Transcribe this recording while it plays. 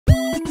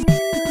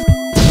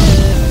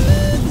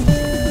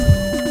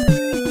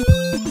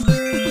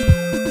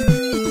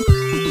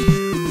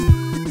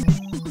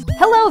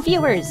Hello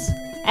viewers,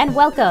 and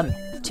welcome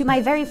to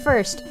my very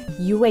first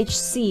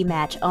UHC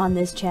match on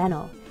this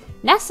channel.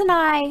 Ness and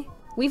I,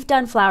 we've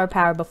done Flower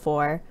Power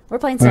before. We're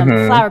playing some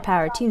Flower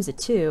Power teams of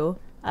 2.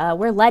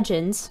 We're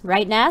legends,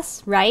 right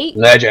Ness? Right?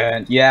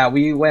 Legend. Yeah,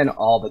 we win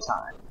all the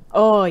time.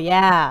 Oh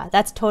yeah,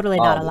 that's totally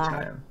not a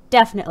lie.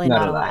 Definitely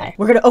not a lie.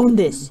 We're gonna own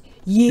this.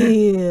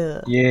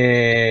 Yeah.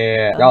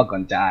 Yeah. Y'all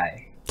gonna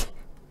die.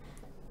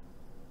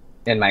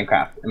 In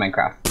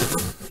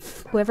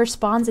Minecraft. Whoever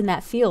spawns in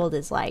that field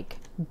is like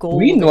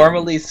gold. We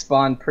normally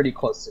spawn pretty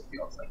close to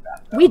fields like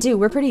that, though. We do.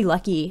 We're pretty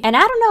lucky. And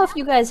I don't know if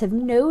you guys have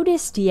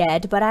noticed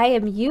yet, but I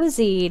am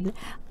using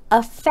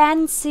a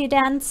fancy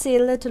dancy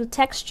little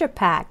texture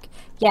pack.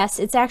 Yes,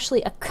 it's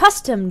actually a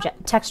custom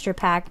texture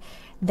pack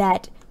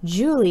that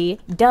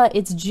Julie,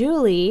 it's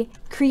Julie,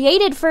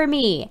 created for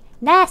me.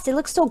 Ness, it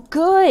looks so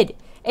good.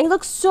 It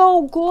looks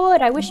so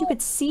good. I wish you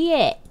could see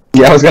it.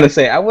 Yeah, I was gonna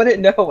say, I wouldn't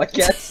know. I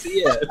can't see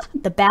it.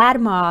 The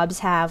bad mobs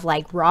have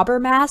like robber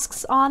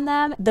masks on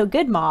them. The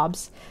good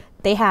mobs,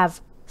 they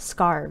have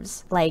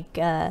scarves like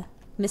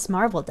Miss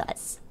Marvel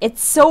does.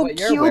 It's so what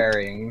cute. You're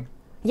wearing.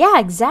 Yeah,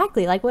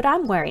 exactly, like what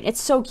I'm wearing. It's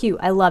so cute.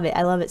 I love it.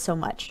 I love it so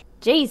much.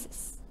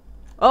 Jesus.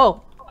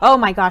 Oh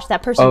my gosh,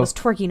 that person was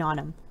twerking on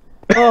him.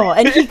 Oh,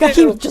 and he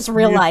just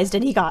realized,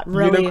 and he got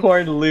really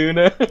Unicorn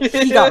Luna.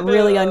 He got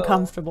really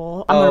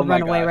uncomfortable. I'm gonna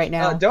run away right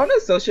now. Don't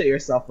associate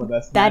yourself with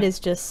us. That is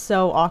just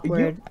so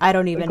awkward. I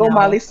don't even know. Go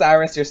Miley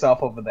Cyrus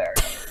yourself over there.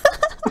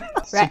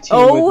 Right.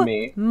 Oh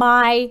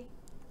my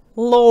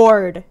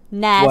lord,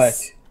 Ness.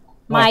 What?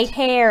 My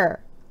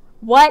hair.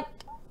 What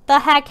the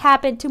heck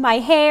happened to my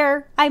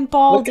hair? I'm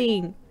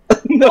balding.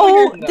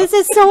 No, this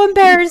is so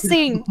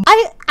embarrassing.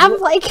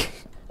 I'm like.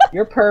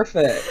 You're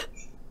perfect.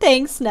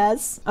 Thanks,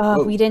 Ness.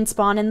 We didn't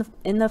spawn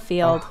in the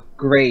field. Oh,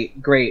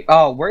 great.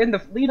 Oh, we're in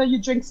the Lena, you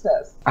jinxed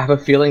us. I have a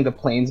feeling the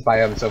plains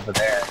biome's over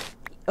there.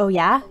 Oh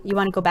yeah? You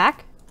want to go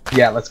back?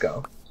 Yeah, let's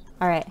go.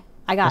 All right,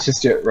 I got. Let's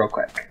just do it real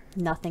quick.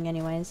 Nothing,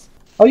 anyways.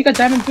 Oh, you got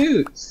diamond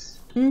boots.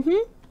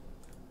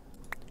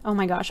 Oh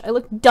my gosh, I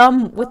look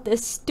dumb with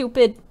this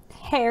stupid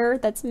hair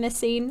that's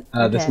missing.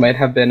 This might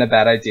have been a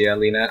bad idea,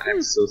 Lena.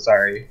 I'm so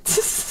sorry.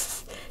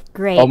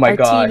 Great. Oh my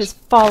Our team is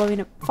falling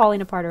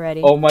apart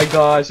already. Oh my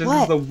gosh, this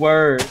is the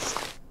worst.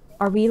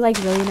 Are we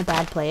like really in a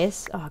bad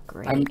place? Oh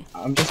great.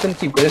 I'm just gonna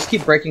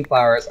keep breaking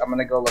flowers. I'm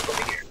gonna go look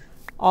over here.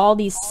 All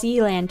these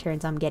sea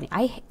lanterns I'm getting.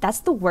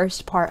 That's the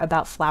worst part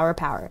about Flower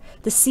Power.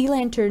 The sea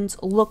lanterns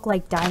look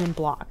like diamond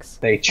blocks.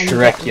 They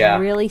trick ya.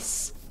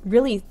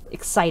 Really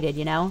excited,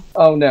 you know?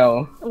 Oh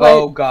no. What?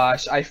 Oh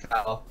gosh, I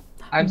fell.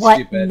 I'm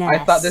stupid. Ness?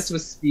 I thought this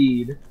was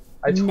speed.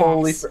 I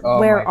totally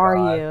Where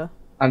are you?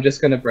 I'm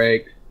just gonna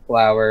break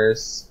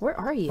flowers. Where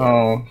are you?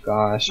 Oh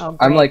gosh.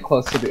 I'm like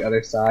close to the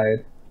other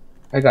side.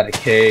 I got a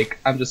cake.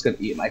 I'm just gonna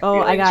eat my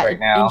feelings I got right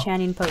now.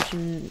 enchanting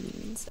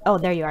potions. Oh,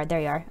 there you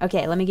are.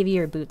 Okay, let me give you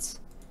your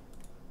boots.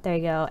 There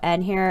you go.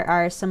 And here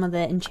are some of the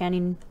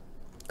enchanting.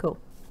 Cool.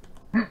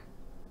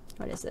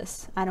 What is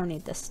this? I don't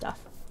need this stuff.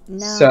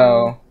 No.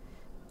 So.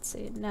 Let's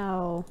see.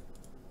 No.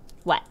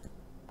 What?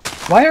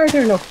 Why are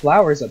there no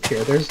flowers up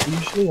here? There's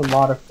usually a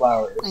lot of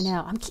flowers. I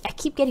know. I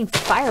keep getting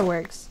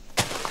fireworks.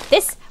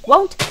 This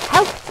won't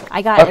help.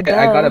 I got a bow.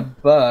 I got a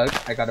bug.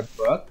 I got a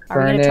book. Are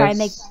we gonna try and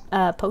make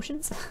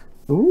potions?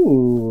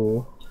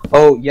 Ooh.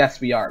 Oh yes,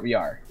 we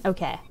are.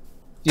 Okay.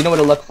 You know what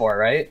to look for,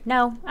 right?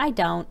 No, I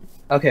don't.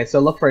 Okay, so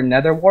look for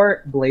nether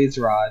wart, blaze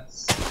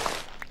rods.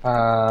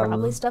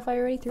 Probably stuff I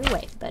already threw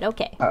away, but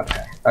okay.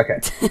 Okay.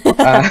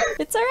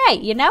 It's alright,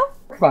 you know?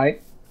 Fine.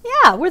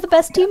 Yeah, we're the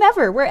best team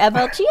ever. We're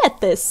MLG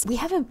at this. We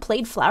haven't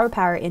played Flower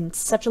Power in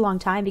such a long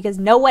time because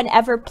no one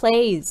ever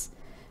plays.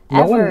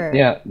 No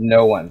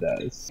one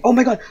does. Oh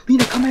my god,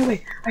 Lena, come my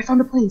way. I found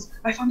the planes.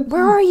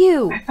 Where are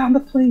you? I found the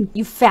plane.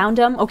 You found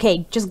them?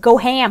 Okay, just go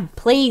ham,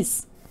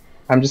 please.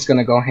 I'm just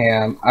gonna go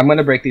ham. I'm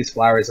gonna break these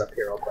flowers up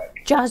here real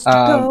quick. Just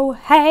go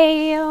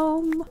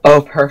ham.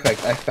 Oh,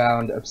 perfect. I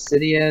found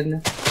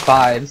obsidian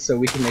 5, so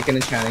we can make an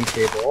enchanting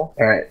table.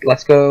 Alright,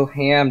 let's go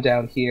ham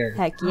down here.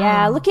 Heck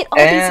yeah, look at all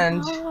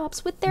these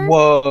mobs with their...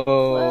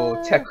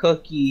 Whoa, tech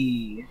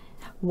cookie.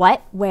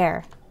 What?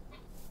 Where?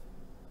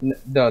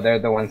 No, they're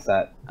the ones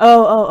that...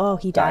 Oh,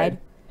 he died?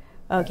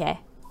 Okay.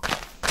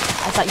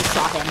 I thought you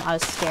saw him. I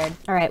was scared.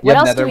 Alright, what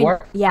else do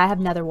we... Yeah, I have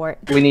nether wart.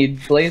 We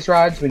need blaze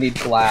rods, we need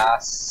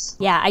glass.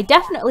 Yeah, I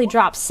definitely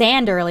dropped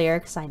sand earlier,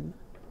 because I'm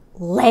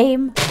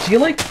lame. Do you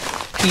like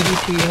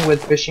PvPing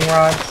with fishing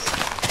rods?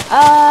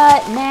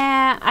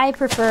 Nah, I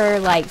prefer,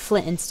 like,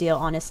 flint and steel,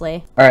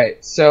 honestly.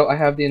 Alright, so I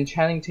have the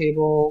enchanting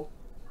table.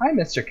 Hi,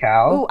 Mr.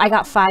 Cow. Ooh, I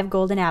got 5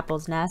 golden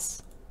apples,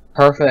 Ness.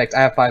 Perfect.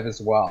 I have 5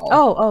 as well.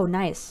 Oh,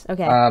 nice.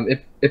 Okay.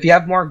 If you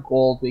have more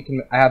gold,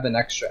 I have an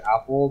extra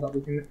apple that we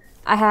can.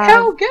 I have.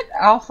 Hell, get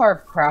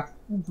Alpha Craft.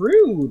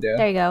 Rude.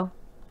 There you go.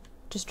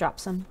 Just drop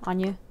some on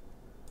you.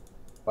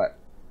 What?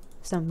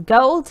 Some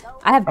gold.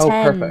 I have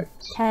 10.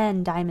 Perfect.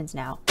 10 diamonds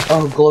now.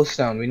 Oh,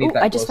 glowstone. We need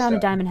that. I just found a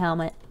diamond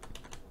helmet.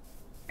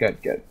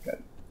 Good.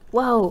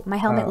 Whoa, my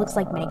helmet looks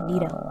like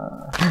Magneto.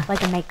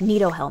 Like a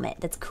Magneto helmet.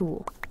 That's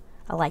cool.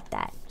 I like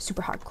that.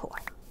 Super hardcore.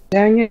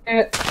 Dang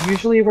it.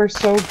 Usually we're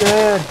so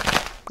good.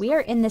 We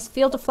are in this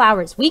field of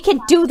flowers. We can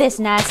do this,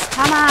 Ness.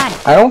 Come on.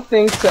 I don't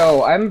think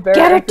so. I'm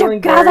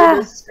feeling very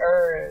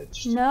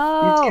discouraged.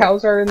 No. These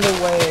cows are in the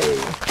way.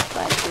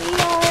 But we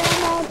are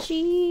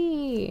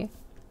MLG.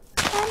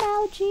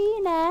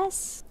 MLG,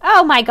 Ness.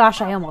 Oh my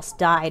gosh, I almost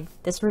died.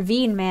 This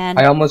ravine, man.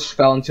 I almost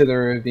fell into the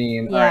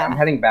ravine. Yeah. Alright, I'm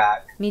heading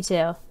back. Me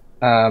too.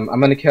 I'm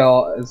gonna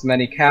kill as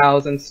many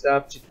cows and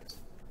stuff.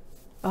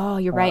 Oh,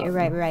 you're right, you're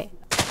right, you're right.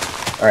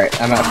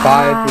 Alright, I'm at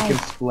 5. We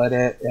can split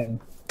it. And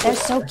they're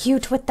so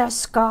cute with their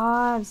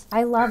scarves.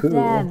 I love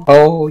them.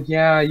 Oh,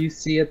 yeah, you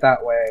see it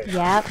that way.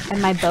 Yep,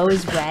 and my bow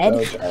is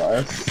red. So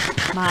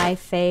jealous. My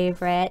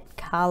favorite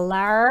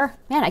color.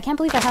 Man, I can't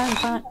believe I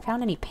haven't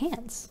found any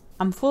pants.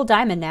 I'm full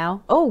diamond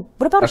now. Oh,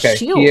 what about a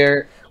shield?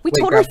 We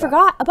totally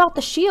forgot about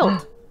the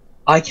shield.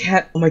 I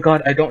can't. Oh my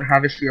god, I don't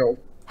have a shield.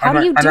 How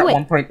do you do it?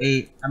 I'm at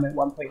 1.8. I'm at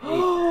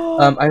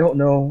 1.8. I don't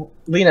know.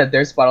 Lena,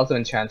 there's bottles of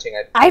enchanting.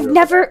 I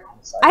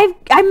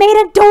made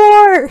a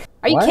door!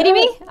 Are you kidding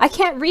me? I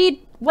can't read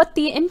what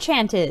the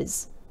enchant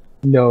is.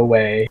 No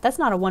way. That's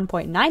not a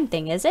 1.9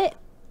 thing, is it?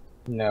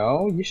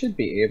 No, you should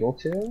be able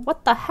to.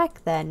 What the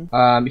heck then?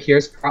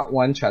 Here's Prot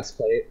 1 chest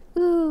plate.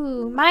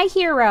 Ooh, my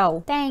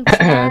hero. Thanks,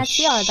 Ness.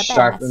 You're the best.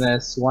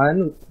 Sharpness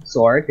 1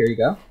 sword. Here you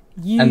go.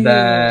 Yeah. And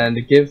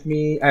then give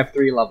me. I have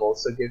 3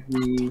 levels, so give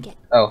me.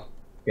 Oh,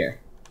 here.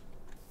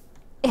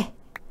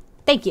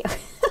 Thank you.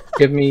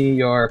 Give me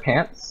your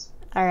pants.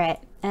 All right,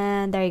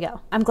 and there you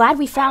go. I'm glad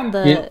we found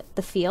the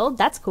field.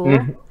 That's cool.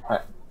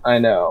 I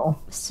know.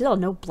 Still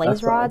no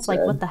blaze rods.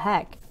 Like what the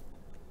heck?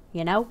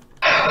 You know.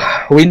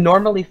 We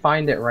normally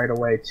find it right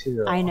away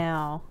too. I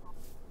know.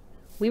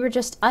 We were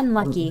just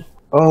unlucky.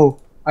 Oh,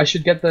 I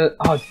should get the.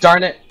 Oh,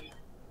 darn it.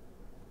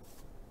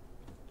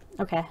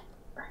 Okay.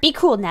 Be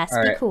cool, Ness.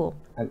 All Be right. cool.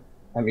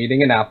 I'm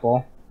eating an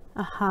apple.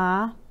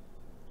 Uh-huh.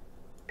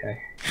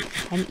 Okay.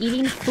 I'm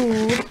eating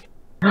food.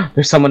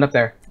 There's someone up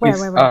there.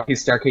 Where?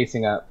 He's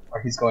staircasing up,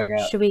 or he's going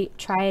up. Should we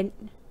try and...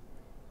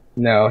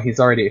 No, he's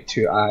already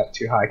too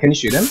high. Can you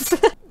shoot him?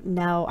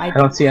 No, I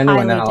don't see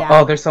anyone now. doubt.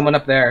 Oh, there's someone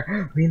up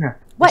there. Lena.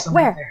 What?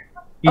 Where? There.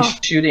 He's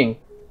shooting.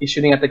 He's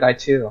shooting at the guy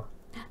too.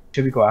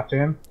 Should we go after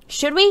him?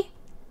 Should we?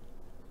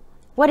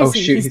 What is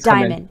he? Shoot, he's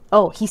diamond. Coming.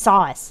 Oh, he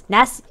saw us.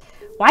 Ness,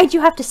 why'd you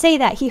have to say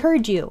that? He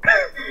heard you.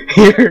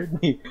 He heard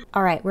me.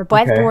 All right, we're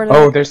by the border.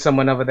 Oh, there's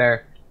someone over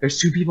there. There's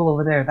 2 people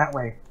over there, that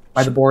way,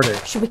 by the border.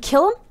 Should we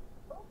kill him?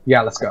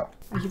 Yeah, let's go.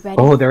 Are you ready?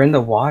 Oh, they're in the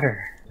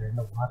water. They're in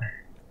the water.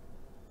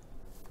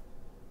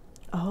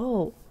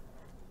 Oh.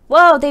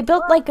 Whoa, they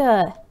built like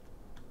a...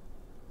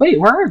 Wait,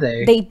 where are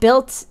they? They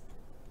built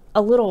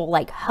a little,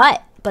 like,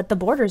 hut, but the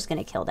border's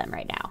gonna kill them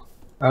right now.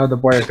 Oh, the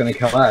border's gonna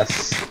kill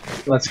us.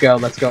 Let's go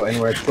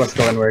inwards. Let's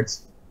go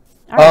inwards.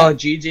 All right. Oh,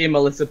 GG,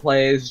 Melissa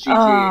plays.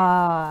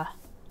 GG.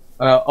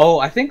 Oh,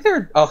 I think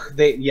they're... Oh,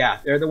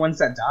 they're the ones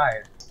that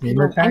died.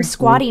 I'm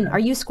squatting. Are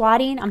you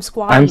squatting? I'm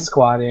squatting. I'm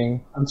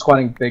squatting. I'm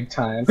squatting big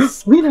time.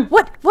 Lena!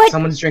 What?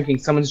 Someone's drinking.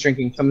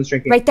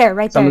 Right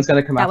there. Someone's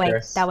gonna come after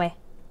us. That way.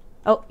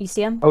 Oh, you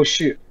see him? Oh,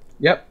 shoot.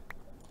 Yep.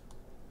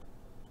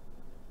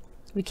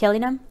 We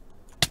killing him?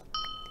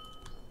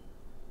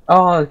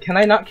 Oh, can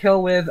I not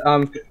kill with,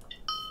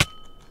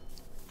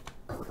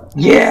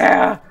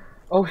 Yeah!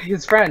 Oh,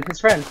 his friend.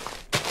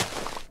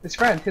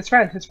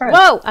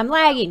 Whoa, I'm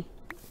lagging.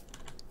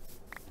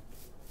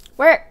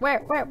 Where?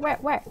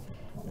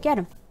 Get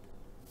him.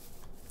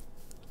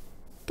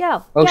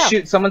 Go. Oh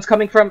shoot, someone's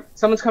coming from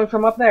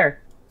up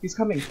there. He's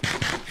coming.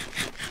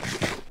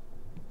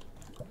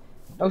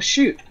 Oh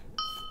shoot.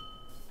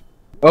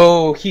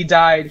 Oh, he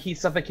died. He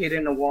suffocated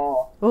in a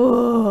wall.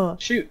 Oh.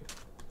 Shoot.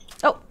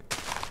 Oh.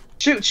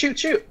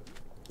 Shoot.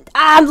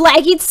 I'm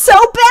lagging so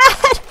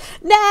bad.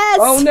 Ness.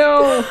 Oh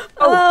no.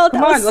 Oh,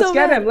 come on, let's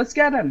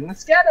get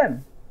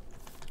him.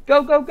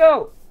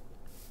 Go.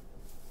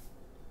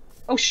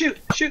 Oh shoot.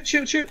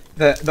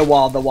 The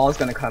wall's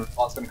gonna come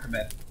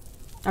in.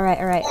 All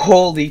right.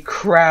 Holy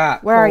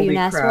crap. Where are you,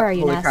 Ness?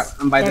 Holy crap.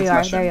 I'm by this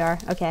mushroom. There you are.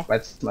 Okay. By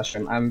this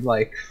mushroom. I'm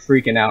like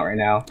freaking out right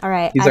now. All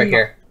right. He's right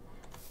here.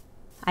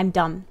 I'm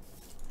dumb.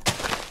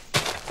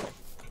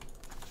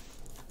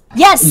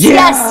 Yes. Good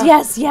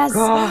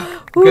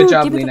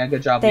job, Lena.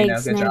 Good job,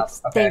 Lena. Good job.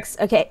 Okay. Thanks.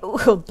 Okay.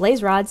 Ooh,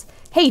 blaze rods.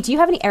 Hey, do you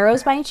have any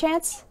arrows by any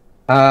chance?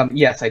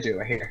 Yes, I do.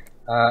 Right here.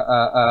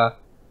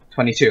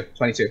 22.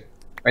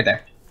 Right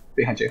there.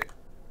 Behind you.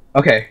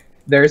 Okay.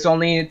 There's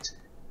only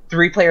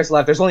 3 players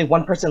left. There's only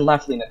 1 person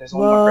left, Lena. There's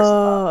only 1 person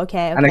left.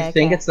 Okay. And I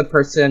think it's the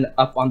person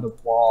up on the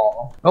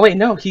wall. Oh wait,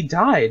 no, he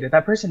died.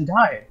 That person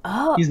died.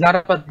 Oh. He's not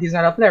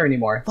up there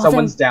anymore. Well,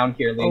 someone's down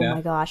here, Lena. Oh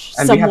my gosh.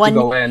 And we have to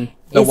go in.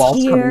 The wall's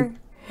here.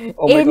 Coming.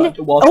 Oh my god,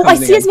 the wall's coming. I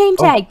see his name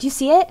tag. Do you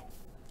see it?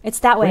 It's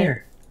that way.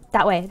 Where?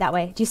 That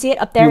way. Do you see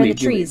it up there in the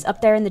trees?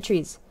 Up there in the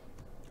trees.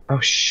 Oh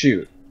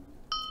shoot.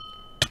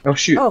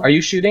 Are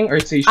you shooting or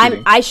is he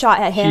shooting? I shot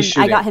at him.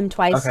 I got him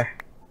twice. Okay.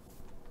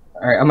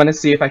 Alright, I'm gonna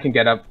see if I can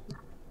get up.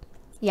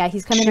 Yeah,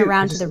 he's coming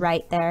around to the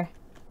right there.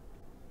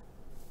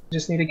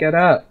 Just need to get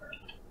up.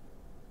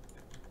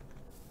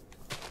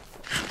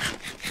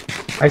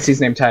 I see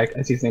his name tag.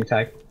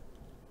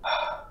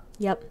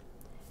 Yep.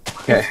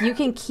 Okay. If you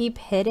can keep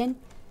hidden.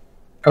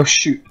 Oh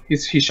shoot!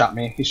 He shot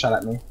me. He shot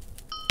at me.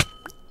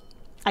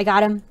 I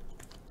got him.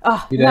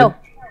 Oh, You did? no.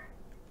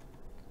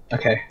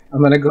 Okay,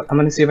 I'm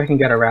gonna see if I can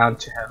get around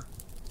to him.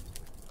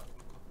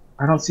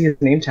 I don't see his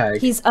name tag.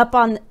 He's up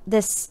on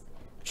this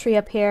tree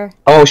up here.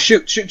 Oh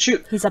shoot!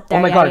 Shoot! He's up there.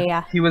 Oh my yeah, god! yeah,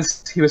 yeah. He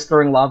was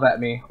throwing lava at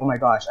me. Oh my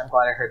gosh! I'm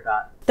glad I heard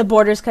that. The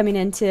border's coming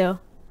in too.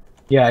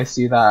 Yeah, I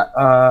see that.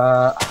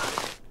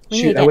 We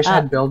need Shoot! to I get wish I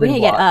up. had building We need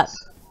to get up.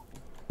 blocks.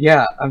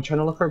 Yeah, I'm trying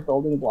to look for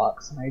building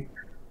blocks, and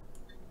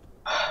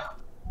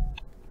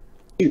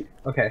Shoot!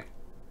 Okay.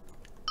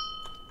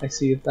 I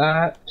see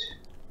that.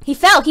 He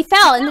fell. He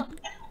fell. And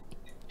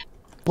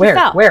Where?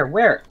 fell.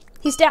 Where?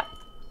 he's down.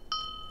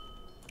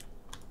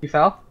 He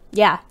fell?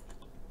 Yeah.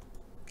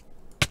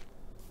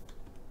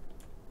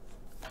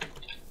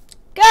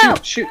 Go.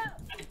 Shoot!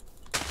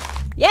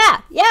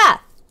 Yeah.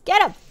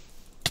 Get him.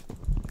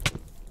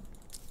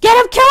 Get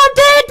him. Kill him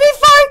dead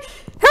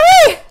before.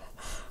 Hurry.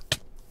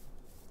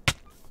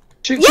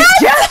 Shoot! Yes!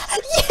 Yes!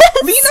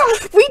 Yes!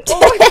 Lena! We did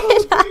Oh my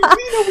God,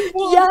 Lena, we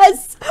won!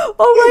 Yes!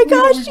 Oh my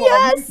gosh,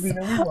 yes!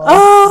 Lena, we won!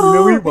 Oh,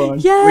 Lena, we won!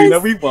 yes! Lena,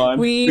 we won!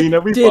 We Lena,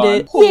 we did won!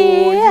 it!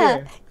 Oh,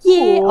 Yeah!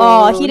 Yeah!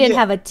 Oh, he didn't yeah.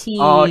 have a team.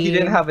 Oh, he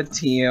didn't have a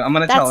team. I'm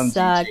gonna tell him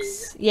That GG.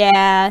 sucks.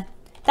 Yeah.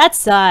 That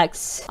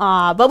sucks.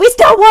 Aw, but we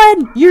still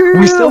won! Yeah!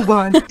 We still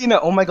won! Lena,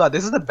 oh my god,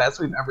 this is the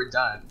best we've ever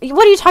done.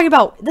 What are you talking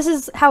about? This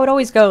is how it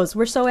always goes.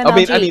 We're so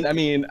MLG. I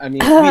mean,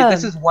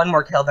 this is one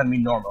more kill than we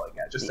normally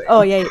get, just saying.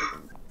 Oh, yeah.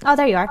 Oh,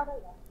 there you are.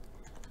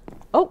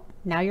 Oh,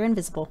 now you're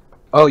invisible.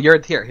 Oh,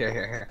 you're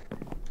here.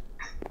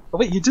 Oh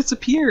wait, you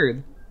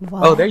disappeared!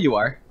 What? Oh, there you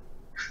are.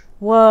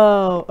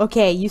 Whoa.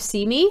 Okay, you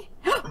see me?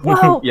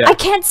 Whoa! Yeah. I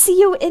can't see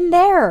you in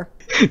there!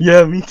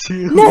 Yeah, me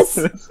too. Ness!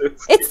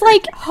 It's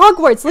like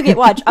Hogwarts. Look at,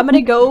 watch. I'm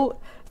gonna go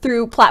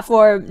through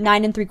platform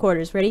 9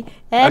 3/4. Ready?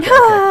 And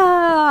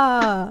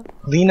Okay.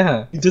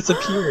 Lena, you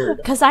disappeared.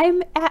 Cause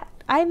I'm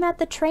at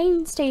the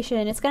train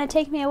station. It's gonna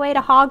take me away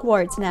to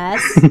Hogwarts,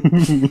 Ness.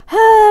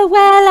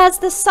 Well, as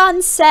the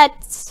sun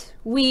sets,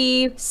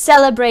 we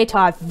celebrate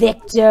our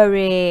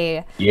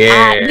victory.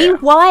 Yeah. We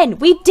won.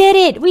 We did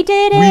it. We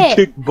did We it.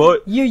 kicked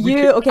butt.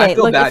 Okay, I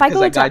feel look, bad if I 'cause go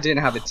that into guy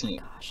didn't have a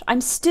team.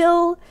 I'm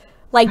still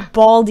like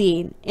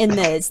balding in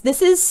this.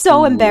 This is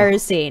so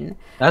embarrassing.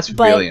 That's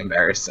But really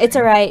embarrassing. It's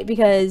alright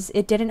because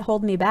it didn't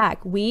hold me back.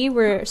 We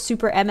were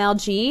super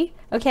MLG,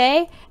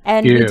 okay?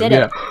 And we did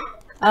it.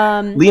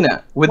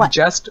 Lena, with what?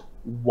 just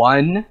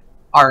one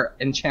our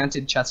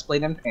enchanted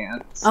chestplate and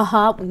pants.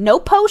 No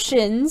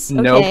potions.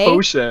 Okay? No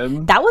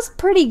potion. That was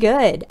pretty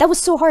good. That was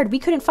so hard. We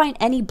couldn't find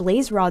any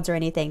blaze rods or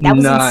anything. That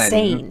was None.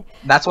 insane.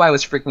 That's why I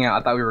was freaking out.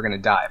 I thought we were gonna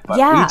die. But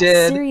Yeah, we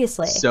did.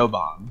 seriously. So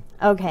bomb.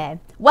 Okay.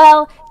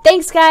 Well,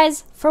 thanks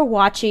guys for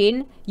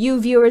watching. You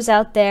viewers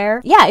out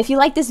there. Yeah, if you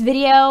like this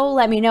video,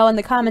 let me know in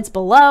the comments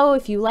below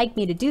if you like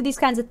me to do these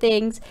kinds of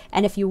things.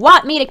 And if you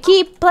want me to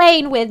keep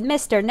playing with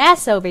Mr.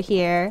 Ness over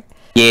here.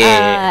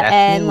 Yeah.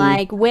 And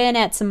like win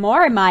at some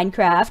more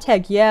Minecraft.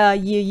 Heck yeah,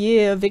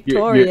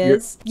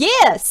 victorious.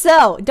 Yeah,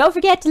 so don't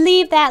forget to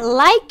leave that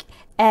like.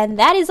 And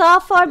that is all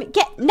for me.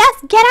 Ness,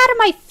 get out of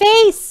my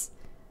face!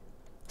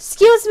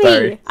 Excuse me.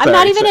 Sorry, I'm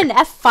not even sorry. in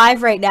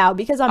F5 right now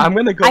because I'm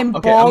gonna go. I'm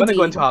Okay, I'm gonna go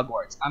balding. into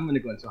Hogwarts. I'm gonna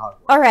go into Hogwarts.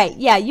 All right,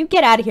 yeah, you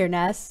get out of here,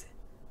 Ness.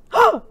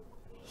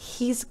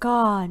 He's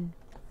gone.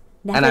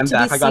 Never And I'm to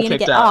back. be I got seen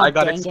kicked again. out. Oh, I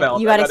got dang it.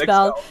 expelled. You I got got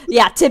expelled. expelled.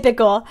 Yeah,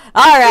 typical.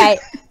 All right,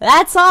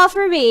 that's all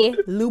for me.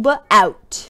 Luba out.